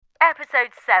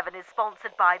Episode 7 is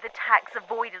sponsored by the Tax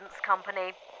Avoidance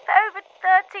Company. For over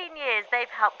 13 years, they've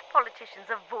helped politicians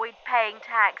avoid paying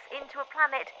tax into a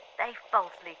planet they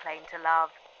falsely claim to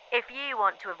love. If you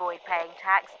want to avoid paying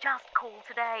tax, just call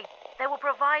today. They will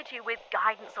provide you with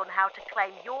guidance on how to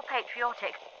claim your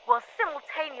patriotic while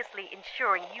simultaneously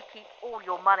ensuring you keep all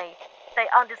your money. They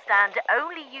understand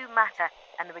only you matter,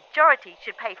 and the majority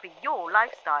should pay for your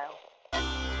lifestyle.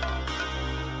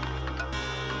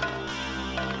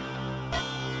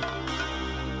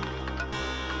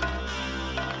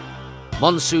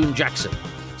 Monsoon Jackson,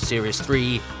 Series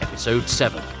 3, Episode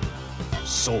 7,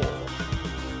 Saw.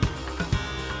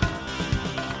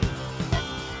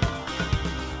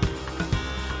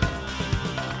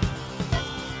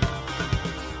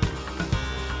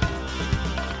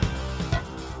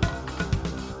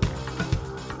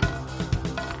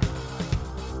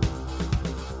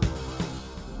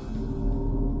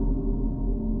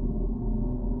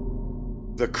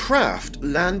 The craft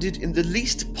landed in the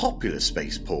least popular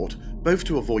spaceport, both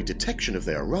to avoid detection of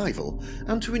their arrival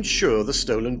and to ensure the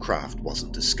stolen craft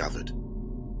wasn't discovered.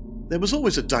 There was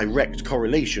always a direct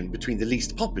correlation between the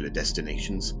least popular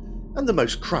destinations and the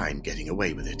most crime getting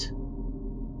away with it.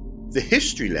 The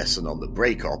history lesson on the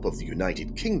breakup of the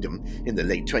United Kingdom in the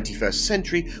late 21st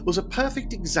century was a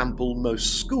perfect example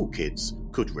most school kids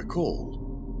could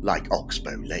recall, like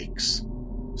Oxbow Lakes.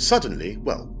 Suddenly,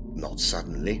 well, not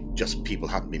suddenly, just people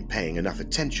hadn't been paying enough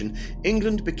attention,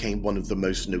 England became one of the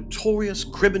most notorious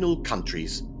criminal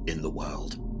countries in the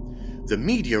world. The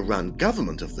media-run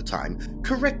government of the time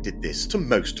corrected this to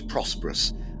most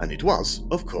prosperous, and it was,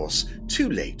 of course, too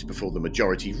late before the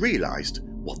majority realised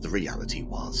what the reality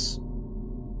was.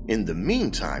 In the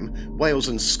meantime, Wales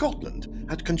and Scotland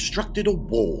had constructed a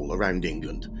wall around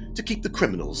England to keep the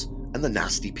criminals and the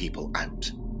nasty people out.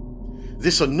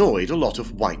 This annoyed a lot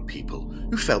of white people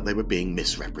who felt they were being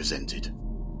misrepresented.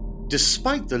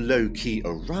 Despite the low-key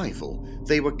arrival,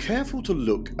 they were careful to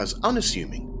look as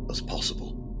unassuming as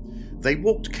possible. They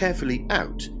walked carefully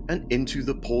out and into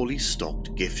the poorly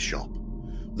stocked gift shop.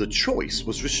 The choice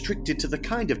was restricted to the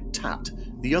kind of tat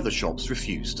the other shops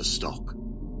refused to stock.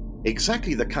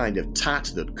 Exactly the kind of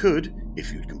tat that could,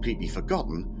 if you'd completely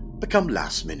forgotten, become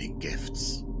last-minute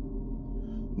gifts.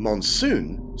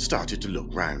 Monsoon started to look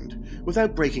round.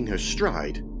 Without breaking her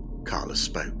stride, Carla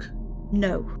spoke.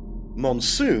 No.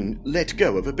 Monsoon let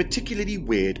go of a particularly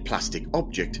weird plastic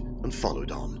object and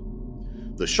followed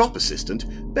on. The shop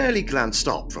assistant barely glanced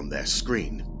up from their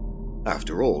screen.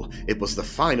 After all, it was the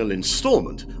final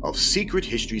installment of Secret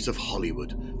Histories of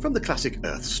Hollywood from the classic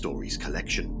Earth Stories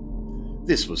collection.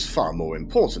 This was far more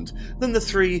important than the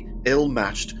 3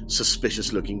 ill-matched,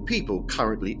 suspicious-looking people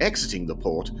currently exiting the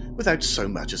port without so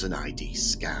much as an ID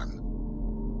scan.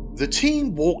 The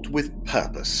team walked with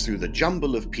purpose through the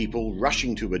jumble of people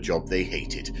rushing to a job they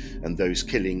hated, and those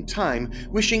killing time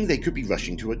wishing they could be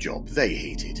rushing to a job they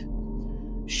hated.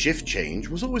 Shift change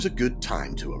was always a good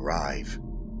time to arrive.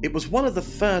 It was one of the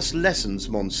first lessons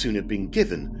Monsoon had been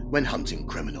given when hunting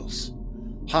criminals.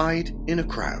 Hide in a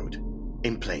crowd.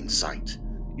 In plain sight,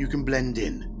 you can blend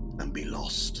in and be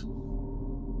lost.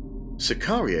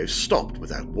 Sicario stopped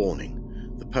without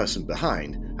warning, the person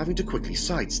behind having to quickly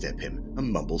sidestep him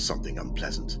and mumble something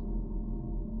unpleasant.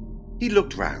 He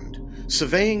looked round,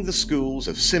 surveying the schools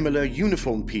of similar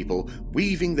uniformed people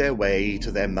weaving their way to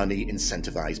their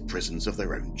money-incentivized prisons of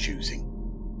their own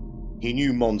choosing. He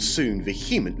knew Monsoon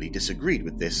vehemently disagreed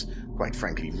with this, quite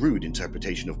frankly rude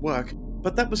interpretation of work,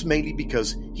 but that was mainly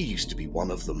because he used to be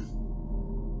one of them.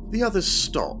 The others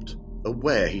stopped,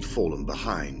 aware he'd fallen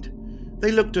behind.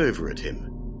 They looked over at him.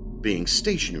 Being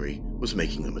stationary was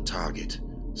making them a target,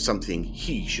 something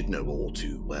he should know all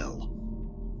too well.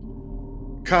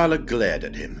 Carla glared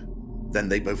at him. Then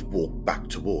they both walked back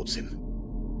towards him.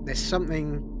 There's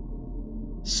someone,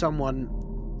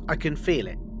 I can feel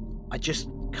it. I just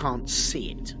can't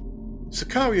see it.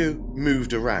 Sicario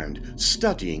moved around,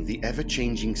 studying the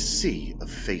ever-changing sea of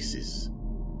faces.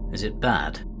 Is it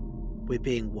bad? We're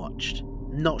being watched.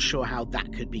 Not sure how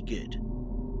that could be good.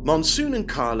 Monsoon and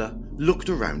Carla looked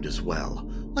around as well,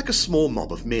 like a small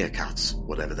mob of meerkats,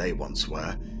 whatever they once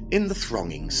were, in the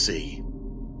thronging sea.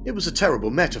 It was a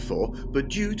terrible metaphor, but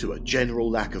due to a general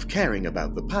lack of caring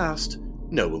about the past,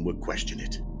 no one would question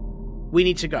it. We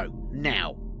need to go,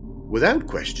 now. Without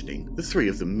questioning, the 3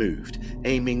 of them moved,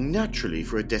 aiming naturally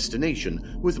for a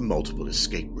destination with multiple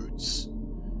escape routes.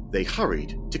 They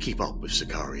hurried to keep up with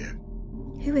Sicario.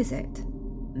 Who is it?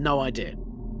 No idea.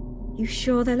 You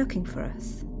sure they're looking for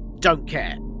us? Don't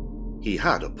care. He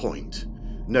had a point.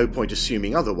 No point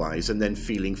assuming otherwise and then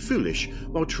feeling foolish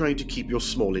while trying to keep your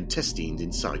small intestines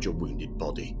inside your wounded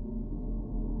body.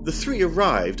 The three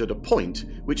arrived at a point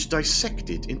which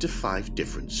dissected into 5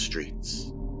 different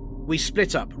streets. We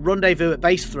split up. Rendezvous at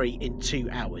Base 3 in 2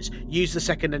 hours. Use the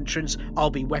second entrance. I'll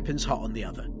be weapons hot on the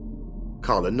other.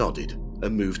 Carla nodded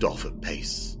and moved off at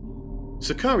pace.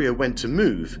 Sicario went to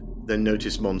move, then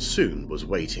noticed Monsoon was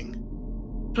waiting.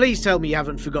 Please tell me you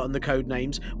haven't forgotten the code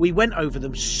names. We went over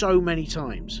them so many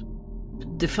times.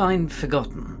 Define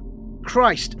forgotten.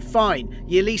 Christ, fine.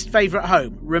 Your least favourite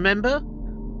home, remember?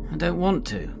 I don't want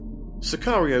to.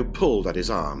 Sicario pulled at his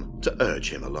arm to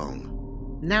urge him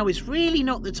along. Now is really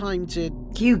not the time to...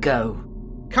 You go.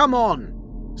 Come on!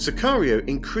 Sicario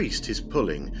increased his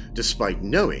pulling, despite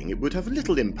knowing it would have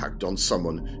little impact on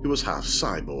someone who was half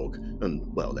cyborg, and,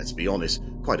 well, let's be honest,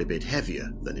 quite a bit heavier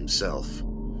than himself.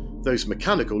 Those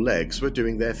mechanical legs were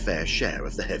doing their fair share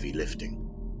of the heavy lifting.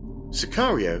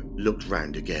 Sicario looked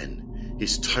round again.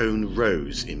 His tone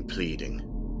rose in pleading.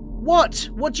 What?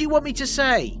 What do you want me to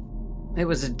say? It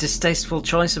was a distasteful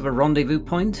choice of a rendezvous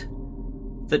point?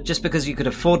 That just because you could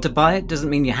afford to buy it doesn't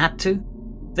mean you had to?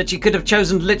 That you could have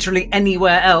chosen literally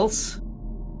anywhere else?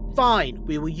 Fine,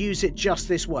 we will use it just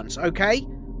this once, okay?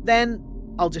 Then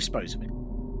I'll dispose of it.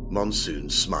 Monsoon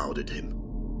smiled at him.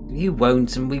 You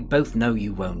won't, and we both know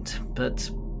you won't, but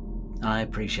I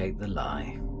appreciate the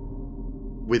lie.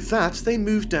 With that, they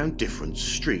moved down different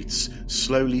streets,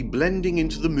 slowly blending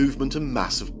into the movement and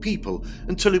mass of people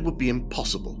until it would be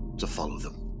impossible to follow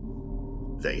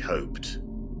them. They hoped.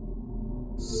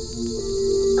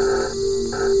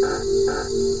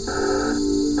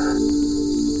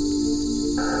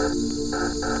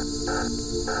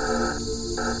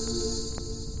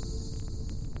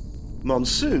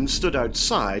 Monsoon stood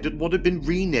outside at what had been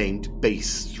renamed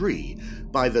Base 3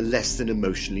 by the less than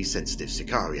emotionally sensitive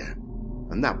Sicario,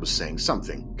 and that was saying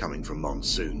something coming from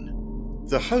Monsoon.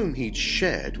 The home he'd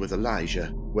shared with Elijah,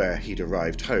 where he'd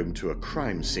arrived home to a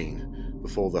crime scene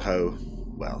before the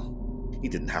well, he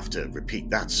didn't have to repeat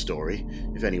that story.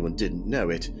 If anyone didn't know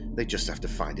it, they'd just have to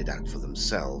find it out for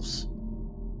themselves.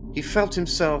 He felt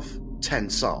himself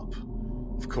tense up.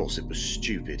 Of course it was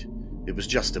stupid. It was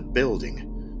just a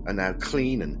building, a now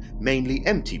clean and mainly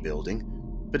empty building,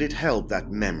 but it held that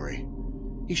memory.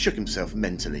 He shook himself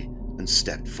mentally and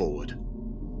stepped forward.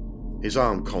 His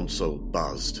arm console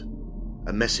buzzed.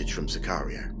 A message from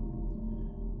Sicario.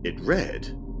 It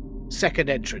read, Second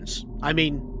entrance. I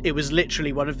mean, it was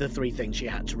literally one of the 3 things you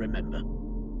had to remember.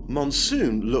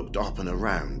 Monsoon looked up and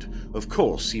around. Of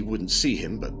course, he wouldn't see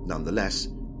him, but nonetheless,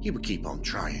 he would keep on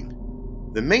trying.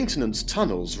 The maintenance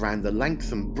tunnels ran the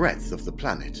length and breadth of the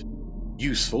planet.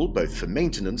 Useful both for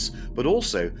maintenance, but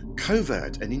also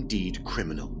covert and indeed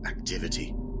criminal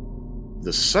activity.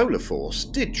 The Solar Force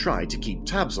did try to keep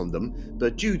tabs on them,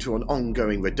 but due to an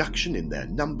ongoing reduction in their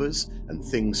numbers, and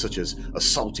things such as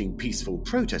assaulting peaceful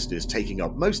protesters taking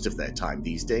up most of their time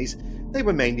these days, they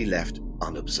were mainly left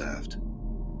unobserved.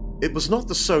 It was not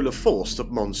the Solar Force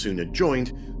that Monsoon had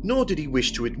joined, nor did he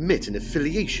wish to admit an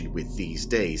affiliation with these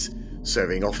days,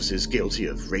 serving officers guilty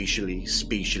of racially,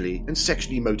 specially, and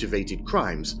sexually motivated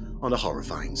crimes on a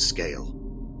horrifying scale.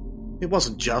 It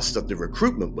wasn't just that the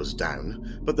recruitment was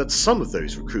down, but that some of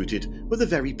those recruited were the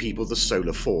very people the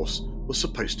Solar Force was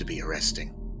supposed to be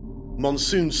arresting.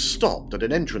 Monsoon stopped at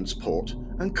an entrance port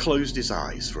and closed his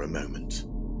eyes for a moment.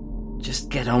 Just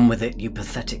get on with it, you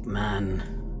pathetic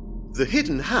man. The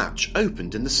hidden hatch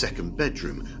opened in the second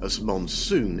bedroom as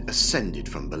Monsoon ascended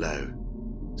from below.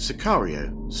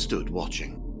 Sicario stood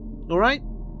watching. All right?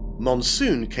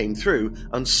 Monsoon came through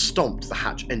and stomped the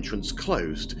hatch entrance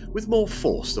closed with more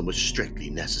force than was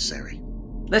strictly necessary.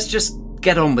 Let's just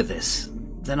get on with this,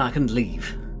 then I can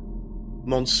leave.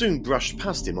 Monsoon brushed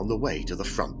past him on the way to the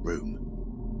front room.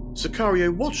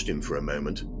 Sicario watched him for a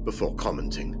moment before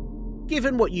commenting.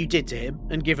 Given what you did to him,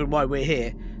 and given why we're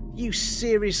here, you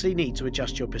seriously need to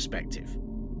adjust your perspective.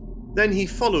 Then he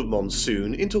followed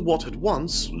Monsoon into what had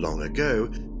once, long ago,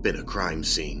 been a crime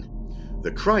scene.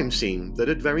 The crime scene that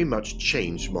had very much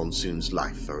changed Monsoon's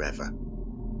life forever.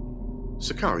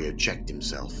 Sicario checked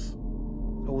himself.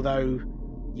 Although,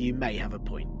 you may have a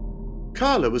point.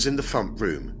 Carla was in the front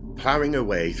room, ploughing her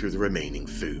way through the remaining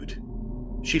food.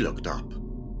 She looked up.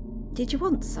 Did you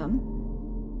want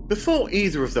some? Before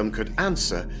either of them could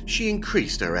answer, she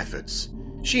increased her efforts.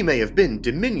 She may have been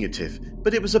diminutive,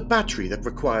 but it was a battery that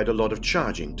required a lot of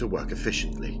charging to work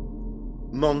efficiently.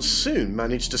 Monsoon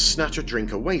managed to snatch a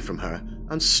drink away from her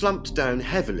and slumped down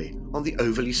heavily on the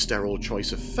overly sterile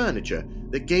choice of furniture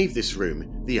that gave this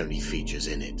room the only features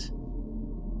in it.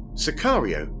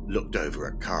 Sicario looked over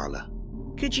at Carla.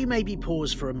 Could you maybe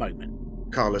pause for a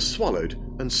moment? Carla swallowed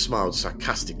and smiled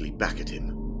sarcastically back at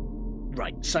him.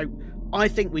 Right, so I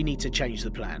think we need to change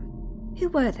the plan. Who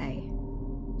were they?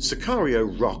 Sicario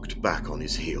rocked back on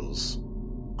his heels.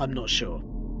 I'm not sure.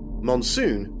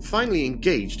 Monsoon finally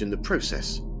engaged in the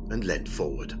process and leant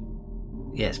forward.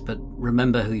 Yes, but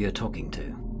remember who you're talking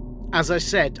to. As I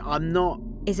said, I'm not...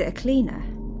 Is it a cleaner?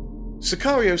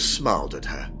 Sicario smiled at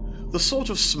her, the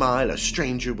sort of smile a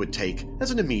stranger would take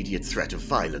as an immediate threat of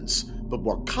violence, but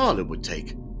what Carla would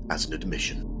take as an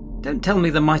admission. Don't tell me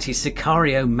the mighty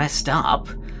Sicario messed up.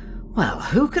 Well,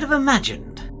 who could have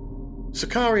imagined?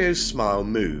 Sicario's smile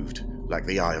moved, like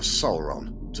the eye of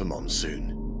Sauron, to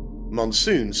Monsoon.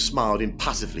 Monsoon smiled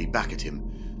impassively back at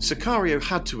him. Sicario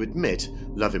had to admit,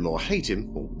 love him or hate him,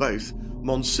 or both,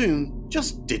 Monsoon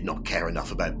just did not care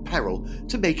enough about peril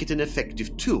to make it an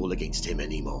effective tool against him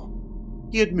anymore.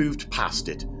 He had moved past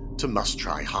it to must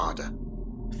try harder.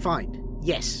 Fine.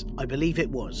 Yes, I believe it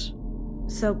was.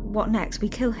 So what next? We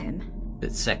kill him?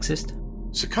 Bit sexist?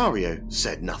 Sicario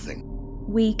said nothing.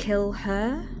 We kill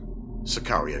her?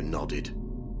 Sicario nodded.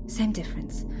 Same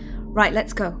difference. Right,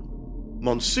 let's go.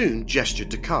 Monsoon gestured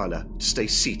to Carla to stay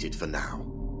seated for now.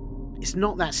 It's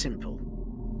not that simple.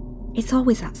 It's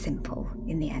always that simple,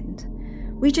 in the end.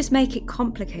 We just make it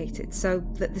complicated so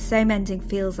that the same ending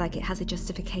feels like it has a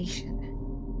justification.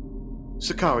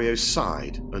 Sicario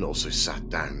sighed and also sat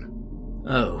down.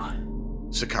 Oh.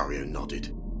 Sicario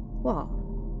nodded. What?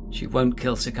 She won't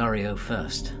kill Sicario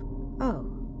first.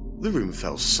 Oh. The room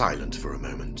fell silent for a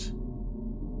moment.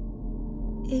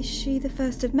 Is she the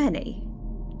first of many?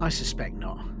 I suspect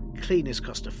not. Cleaners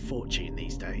cost a fortune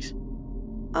these days.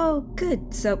 Oh,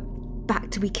 good. So, back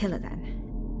to we kill her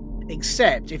then.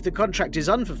 Except if the contract is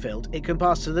unfulfilled, it can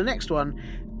pass to the next one,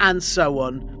 and so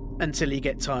on, until you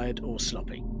get tired or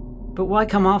sloppy. But why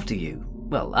come after you?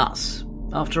 Well, us.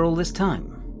 After all this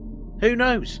time. Who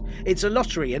knows? It's a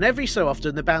lottery, and every so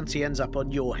often the bounty ends up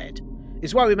on your head.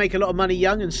 It's why we make a lot of money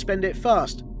young and spend it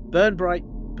fast. Burn bright,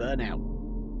 burn out.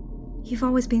 You've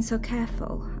always been so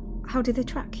careful. How did they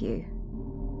track you?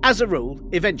 As a rule,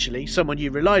 eventually, someone you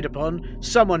relied upon,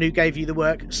 someone who gave you the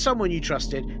work, someone you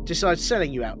trusted, decides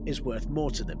selling you out is worth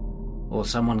more to them. Or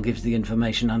someone gives the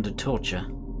information under torture.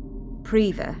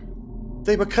 Prever.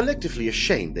 They were collectively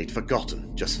ashamed they'd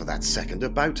forgotten, just for that second,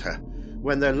 about her,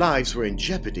 when their lives were in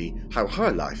jeopardy, how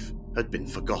her life had been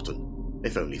forgotten,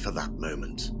 if only for that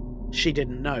moment. She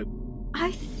didn't know.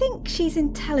 I think she's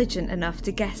intelligent enough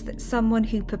to guess that someone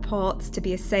who purports to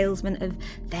be a salesman of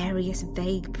various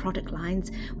vague product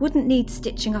lines wouldn't need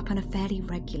stitching up on a fairly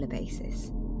regular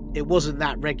basis. It wasn't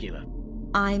that regular.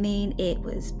 I mean, it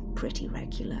was pretty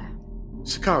regular.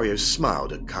 Sicario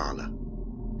smiled at Carla.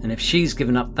 And if she's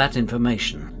given up that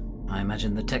information, I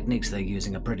imagine the techniques they're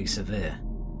using are pretty severe.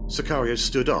 Sicario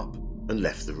stood up and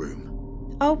left the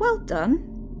room. Oh, well done.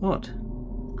 What?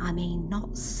 I mean,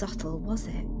 not subtle, was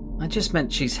it? I just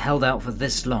meant she's held out for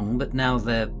this long, but now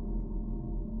they're...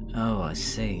 Oh, I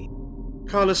see.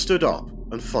 Carla stood up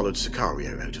and followed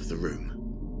Sicario out of the room.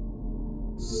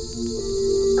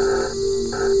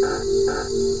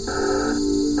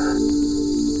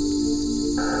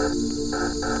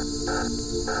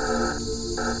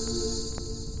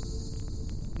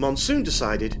 Monsoon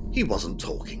decided he wasn't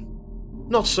talking.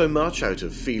 Not so much out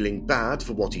of feeling bad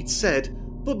for what he'd said,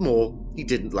 but more he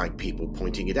didn't like people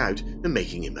pointing it out and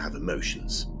making him have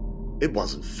emotions. It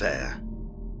wasn't fair.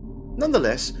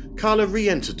 Nonetheless, Carla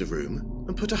re-entered the room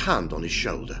and put a hand on his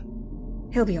shoulder.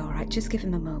 He'll be all right, just give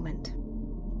him a moment.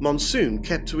 Monsoon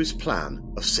kept to his plan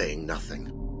of saying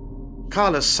nothing.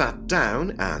 Carla sat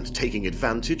down and, taking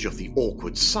advantage of the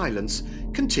awkward silence,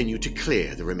 continued to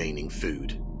clear the remaining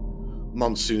food.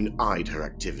 Monsoon eyed her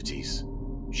activities.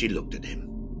 She looked at him.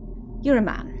 You're a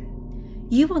man.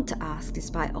 You want to ask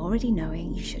despite already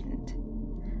knowing you shouldn't.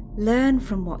 Learn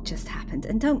from what just happened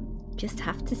and don't just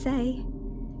have to say.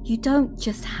 You don't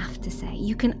just have to say.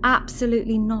 You can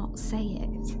absolutely not say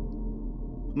it.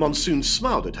 Monsoon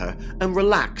smiled at her and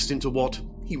relaxed into what,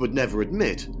 he would never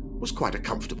admit, was quite a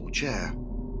comfortable chair.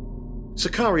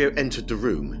 Sicario entered the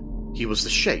room. He was the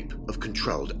shape of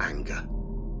controlled anger.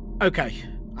 Okay,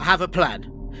 I have a plan.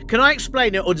 Can I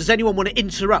explain it, or does anyone want to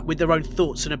interrupt with their own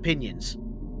thoughts and opinions?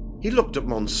 He looked at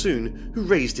Monsoon, who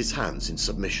raised his hands in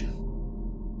submission.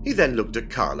 He then looked at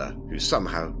Carla, who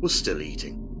somehow was still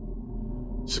eating.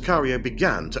 Sicario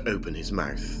began to open his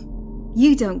mouth.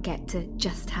 You don't get to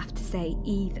just have to say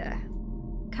either.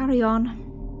 Carry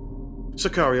on.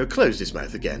 Sicario closed his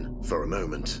mouth again for a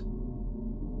moment.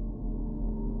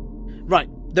 Right,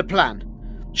 the plan.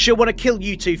 She'll want to kill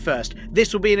you two first.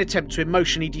 This will be an attempt to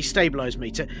emotionally destabilise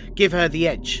me, to give her the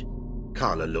edge.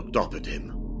 Carla looked up at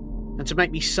him. And to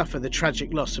make me suffer the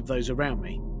tragic loss of those around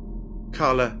me.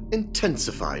 Carla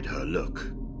intensified her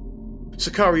look.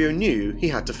 Sicario knew he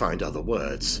had to find other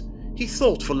words. he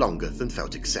thought for longer than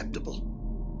felt acceptable.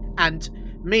 And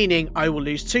meaning I will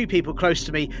lose 2 people close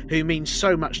to me who mean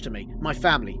so much to me, my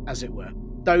family, as it were,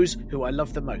 those who I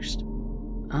love the most.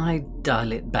 I'd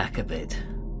dial it back a bit.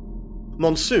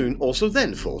 Monsoon also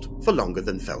then fought for longer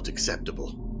than felt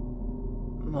acceptable.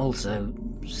 Also,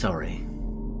 sorry.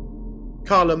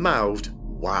 Carla mouthed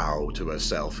 "wow" to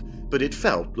herself, but it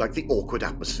felt like the awkward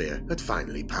atmosphere had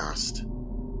finally passed.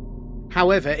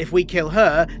 However, if we kill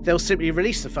her, they'll simply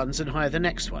release the funds and hire the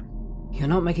next one. You're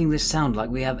not making this sound like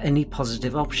we have any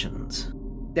positive options.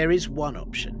 There is one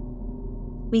option.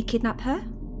 We kidnap her?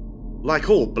 Like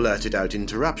all blurted out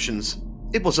interruptions,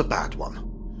 it was a bad one.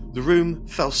 The room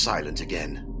fell silent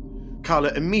again.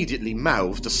 Carla immediately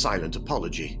mouthed a silent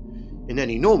apology. In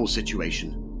any normal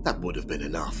situation, that would have been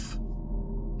enough.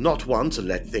 Not one to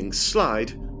let things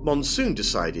slide, Monsoon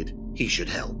decided he should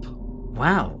help.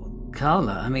 Wow,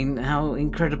 Carla, I mean, how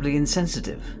incredibly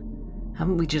insensitive.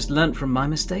 Haven't we just learnt from my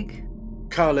mistake?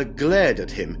 Carla glared at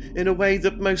him in a way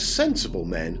that most sensible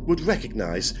men would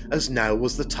recognise as now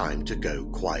was the time to go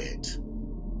quiet.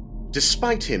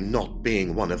 Despite him not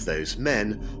being one of those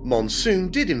men, Monsoon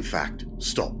did in fact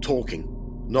stop talking,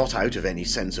 not out of any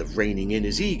sense of reining in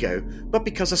his ego, but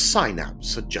because a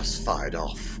synapse had just fired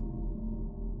off.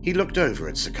 He looked over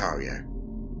at Sicario.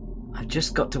 I've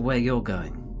just got to where you're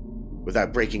going.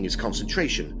 Without breaking his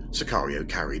concentration, Sicario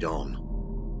carried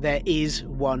on. There is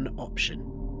one option.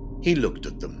 He looked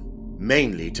at them,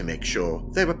 mainly to make sure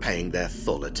they were paying their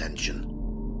full attention.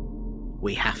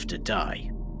 We have to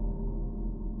die.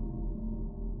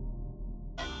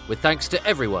 With thanks to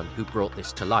everyone who brought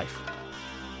this to life.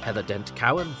 Heather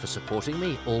Dent-Cowan for supporting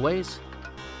me, always.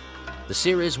 The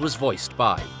series was voiced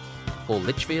by Paul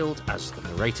Litchfield as the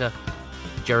narrator,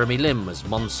 Jeremy Lim as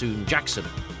Monsoon Jackson,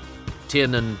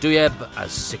 Tiernan Duyeb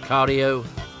as Sicario,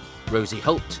 Rosie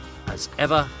Holt as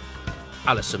Eva,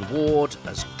 Alison Ward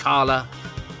as Carla,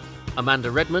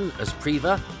 Amanda Redman as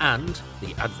Priva and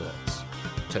the adverts,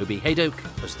 Toby Haydock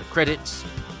as the credits,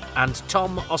 and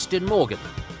Tom Austin Morgan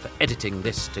for editing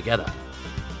this together.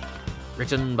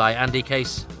 Written by Andy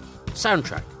Case,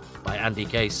 soundtrack by Andy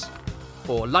Case,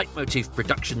 for Leitmotif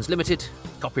Productions Limited,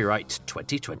 copyright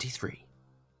 2023.